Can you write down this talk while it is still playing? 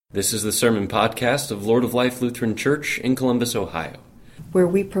This is the Sermon Podcast of Lord of Life Lutheran Church in Columbus, Ohio, where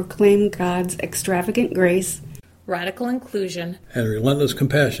we proclaim God's extravagant grace, radical inclusion, and relentless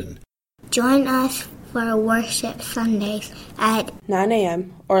compassion. Join us for worship Sundays at 9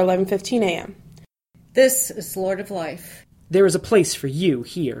 a.m. or 11:15 a.m. This is Lord of Life. There is a place for you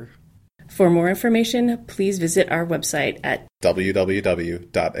here. For more information, please visit our website at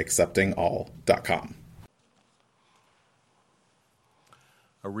www.acceptingall.com.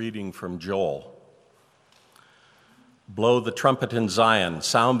 A reading from Joel. Blow the trumpet in Zion,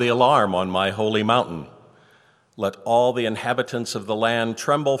 sound the alarm on my holy mountain. Let all the inhabitants of the land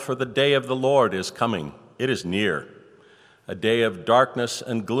tremble, for the day of the Lord is coming. It is near. A day of darkness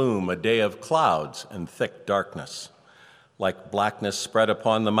and gloom, a day of clouds and thick darkness. Like blackness spread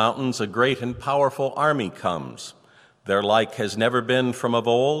upon the mountains, a great and powerful army comes. Their like has never been from of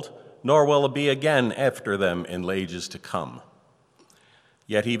old, nor will it be again after them in ages to come.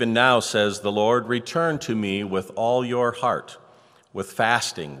 Yet even now, says the Lord, return to me with all your heart, with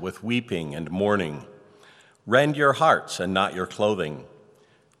fasting, with weeping and mourning. Rend your hearts and not your clothing.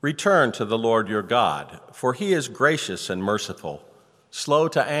 Return to the Lord your God, for he is gracious and merciful, slow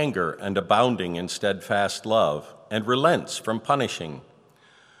to anger and abounding in steadfast love, and relents from punishing.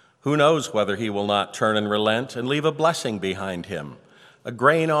 Who knows whether he will not turn and relent and leave a blessing behind him, a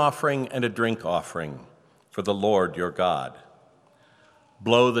grain offering and a drink offering for the Lord your God.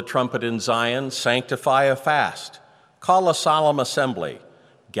 Blow the trumpet in Zion, sanctify a fast, call a solemn assembly,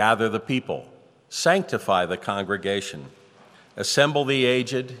 gather the people, sanctify the congregation, assemble the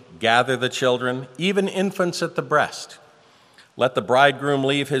aged, gather the children, even infants at the breast. Let the bridegroom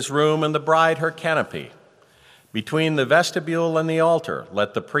leave his room and the bride her canopy. Between the vestibule and the altar,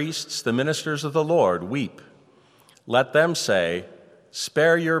 let the priests, the ministers of the Lord, weep. Let them say,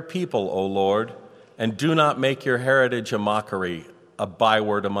 spare your people, O Lord, and do not make your heritage a mockery, a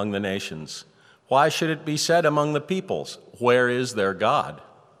byword among the nations. Why should it be said among the peoples, where is their God?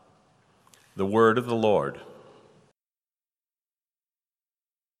 The word of the Lord.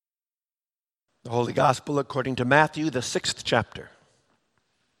 The Holy Gospel according to Matthew, the 6th chapter.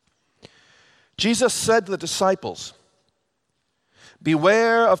 Jesus said to the disciples,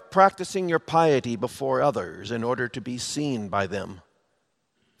 beware of practicing your piety before others in order to be seen by them,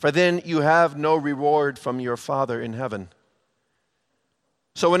 for then you have no reward from your Father in heaven.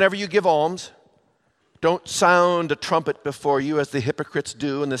 So whenever you give alms, don't sound a trumpet before you as the hypocrites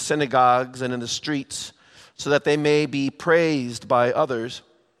do in the synagogues and in the streets, so that they may be praised by others.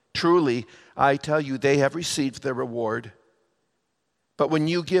 Truly, I tell you, they have received their reward. But when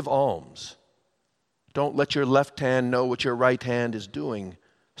you give alms, don't let your left hand know what your right hand is doing,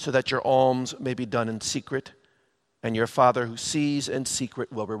 so that your alms may be done in secret, and your Father who sees in secret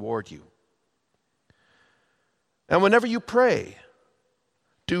will reward you. And whenever you pray,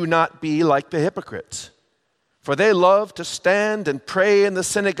 do not be like the hypocrites, for they love to stand and pray in the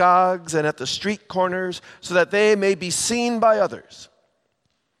synagogues and at the street corners, so that they may be seen by others.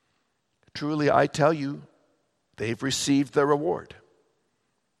 Truly, I tell you, they've received their reward.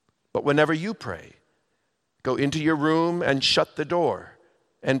 But whenever you pray, go into your room and shut the door,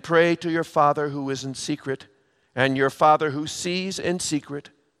 and pray to your Father who is in secret, and your Father who sees in secret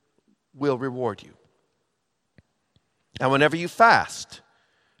will reward you. And whenever you fast,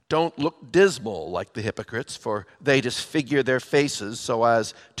 don't look dismal like the hypocrites, for they disfigure their faces so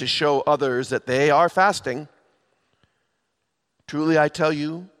as to show others that they are fasting. Truly, I tell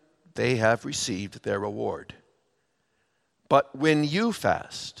you, they have received their reward. But when you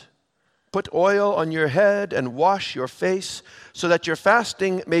fast, put oil on your head and wash your face, so that your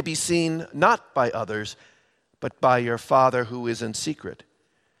fasting may be seen not by others, but by your Father who is in secret.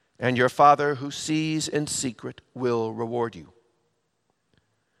 And your Father who sees in secret will reward you.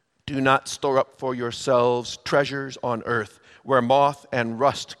 Do not store up for yourselves treasures on earth, where moth and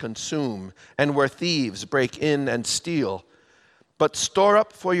rust consume, and where thieves break in and steal. But store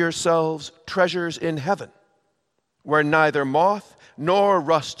up for yourselves treasures in heaven, where neither moth nor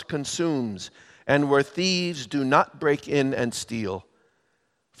rust consumes, and where thieves do not break in and steal.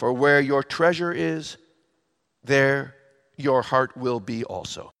 For where your treasure is, there your heart will be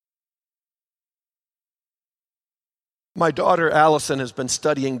also. My daughter Allison has been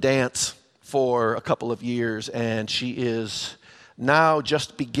studying dance for a couple of years, and she is now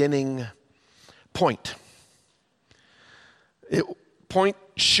just beginning point. Point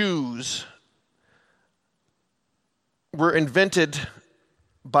shoes were invented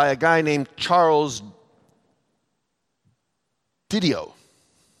by a guy named Charles Didio,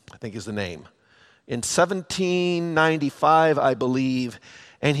 I think is the name, in 1795, I believe,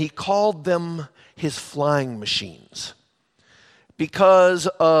 and he called them his flying machines. because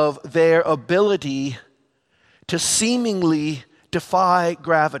of their ability to seemingly defy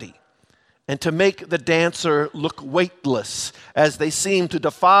gravity and to make the dancer look weightless as they seem to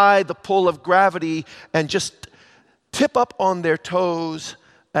defy the pull of gravity and just tip up on their toes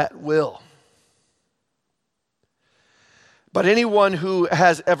at will. But anyone who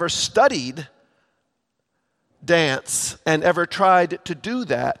has ever studied dance and ever tried to do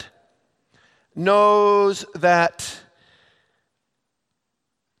that knows that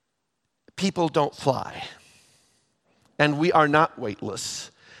people don't fly, and we are not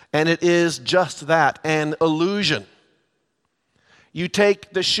weightless, and it is just that, an illusion. You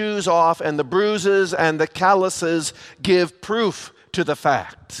take the shoes off, and the bruises and the calluses give proof to the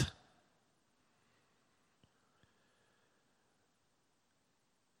fact.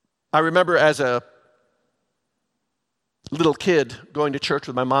 I remember as a little kid going to church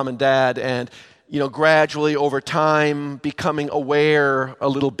with my mom and dad, and gradually over time becoming aware a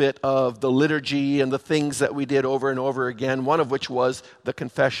little bit of the liturgy and the things that we did over and over again, one of which was the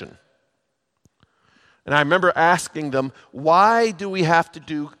confession. And I remember asking them, why do we have to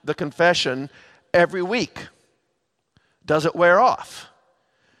do the confession every week? Does it wear off?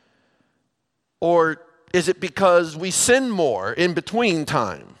 Or is it because we sin more in between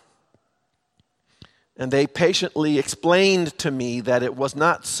time? And they patiently explained to me that it was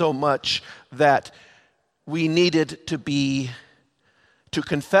not so much that we needed to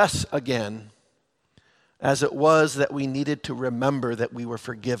confess again, as it was that we needed to remember that we were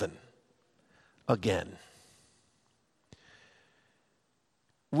forgiven again.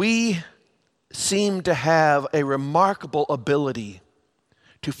 We seem to have a remarkable ability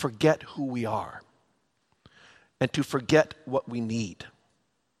to forget who we are and to forget what we need.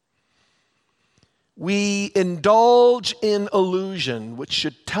 We indulge in illusion, which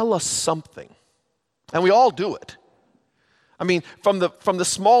should tell us something. And we all do it. I mean, from the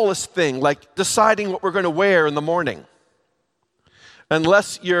smallest thing, like deciding what we're going to wear in the morning.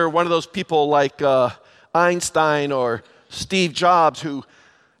 Unless you're one of those people like Einstein or Steve Jobs who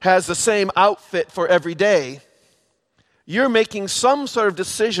has the same outfit for every day, you're making some sort of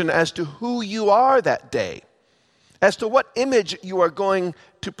decision as to who you are that day, as to what image you are going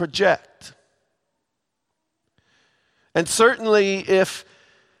to project. And certainly if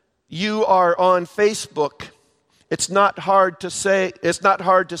you are on Facebook, it's not hard to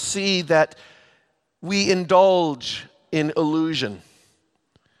see that we indulge in illusion.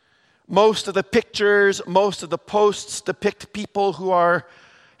 Most of the pictures, most of the posts depict people who are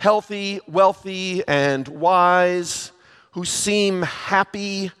healthy, wealthy, and wise, who seem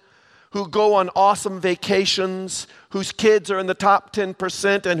happy, who go on awesome vacations, whose kids are in the top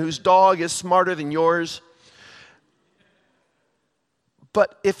 10%, and whose dog is smarter than yours.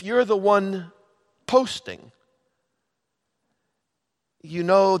 But if you're the one posting, you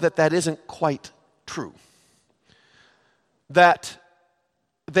know that isn't quite true. That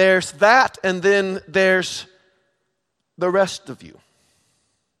there's that, and then there's the rest of you.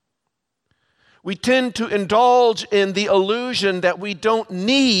 We tend to indulge in the illusion that we don't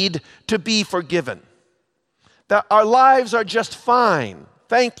need to be forgiven, that our lives are just fine.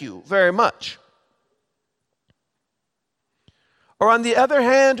 Thank you very much. Or on the other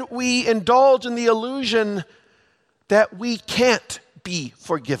hand, we indulge in the illusion that we can't be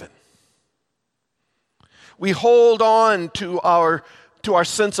forgiven. We hold on to our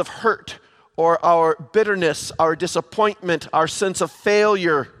sense of hurt or our bitterness, our disappointment, our sense of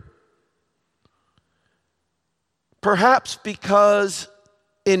failure. Perhaps because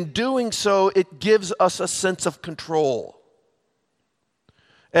in doing so, it gives us a sense of control.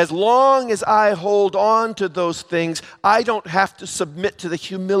 As long as I hold on to those things, I don't have to submit to the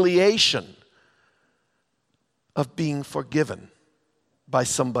humiliation of being forgiven by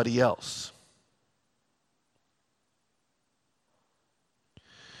somebody else.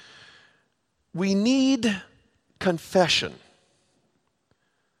 We need confession.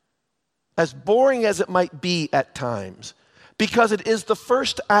 As boring as it might be at times, because it is the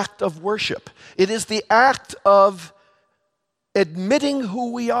first act of worship. It is the act of admitting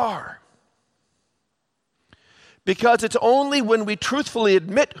who we are. Because it's only when we truthfully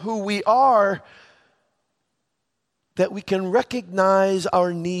admit who we are that we can recognize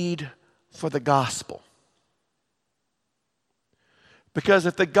our need for the gospel. Because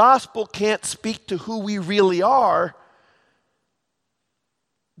if the gospel can't speak to who we really are,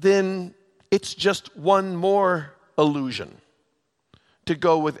 then it's just one more illusion to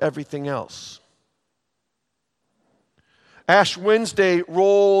go with everything else. Ash Wednesday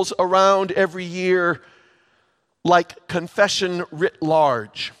rolls around every year like confession writ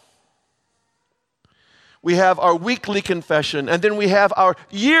large. we have our weekly confession, and then we have our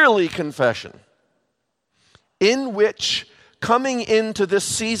yearly confession, in which, coming into this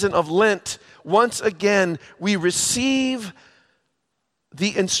season of Lent, once again, we receive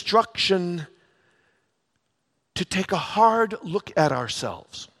the instruction to take a hard look at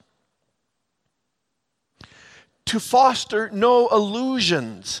ourselves, to foster no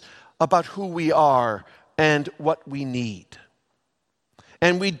illusions about who we are and what we need.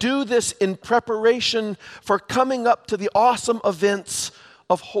 And we do this in preparation for coming up to the awesome events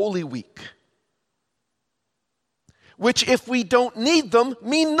of Holy Week, which, if we don't need them,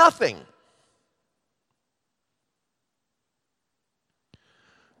 mean nothing.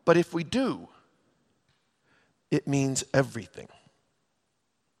 But if we do, it means everything.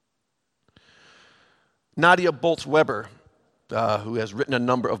 Nadia Bolz-Weber, who has written a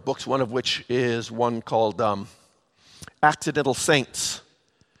number of books, one of which is one called Accidental Saints,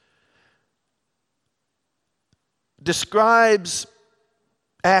 describes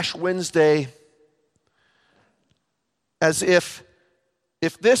Ash Wednesday as if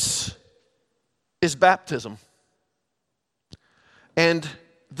this is baptism and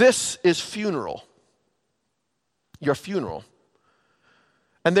this is funeral, your funeral,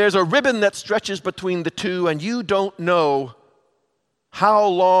 and there's a ribbon that stretches between the two, and you don't know how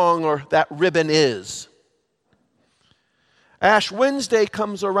long or that ribbon is. Ash Wednesday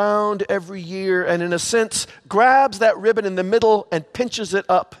comes around every year and, in a sense, grabs that ribbon in the middle and pinches it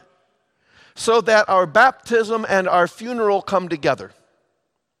up so that our baptism and our funeral come together.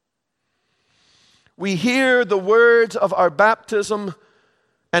 We hear the words of our baptism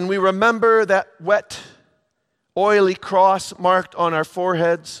and we remember that wet, oily cross marked on our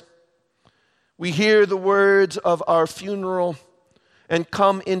foreheads. We hear the words of our funeral and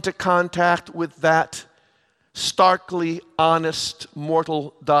come into contact with that starkly honest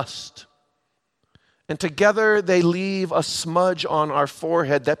mortal dust. And together they leave a smudge on our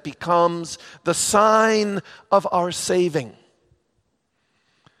forehead that becomes the sign of our saving,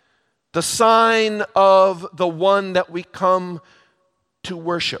 the sign of the one that we come to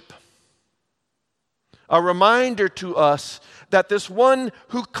worship. A reminder to us that this one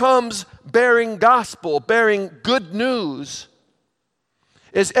who comes bearing gospel, bearing good news,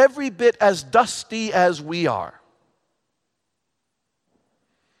 is every bit as dusty as we are,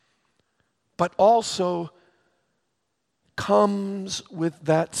 but also comes with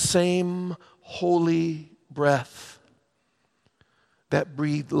that same holy breath that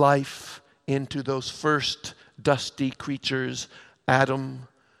breathed life into those first dusty creatures, Adam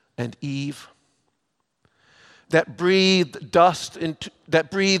and Eve, that breathed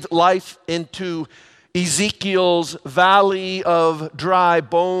life into Ezekiel's valley of dry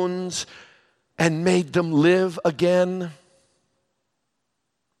bones and made them live again.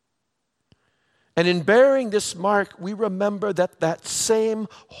 And in bearing this mark, we remember that that same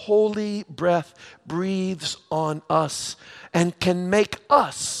holy breath breathes on us and can make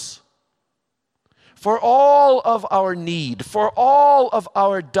us, for all of our need, for all of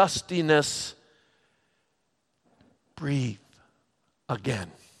our dustiness, breathe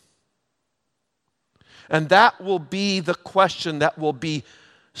again. And that will be the question that will be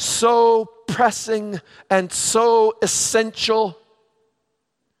so pressing and so essential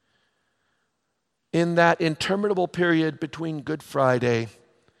in that interminable period between Good Friday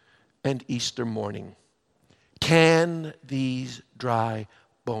and Easter morning. Can these dry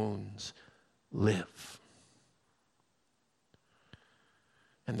bones live?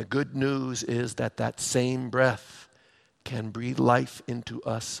 And the good news is that that same breath can breathe life into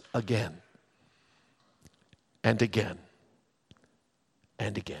us again and again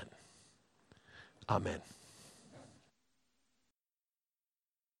and again. Amen.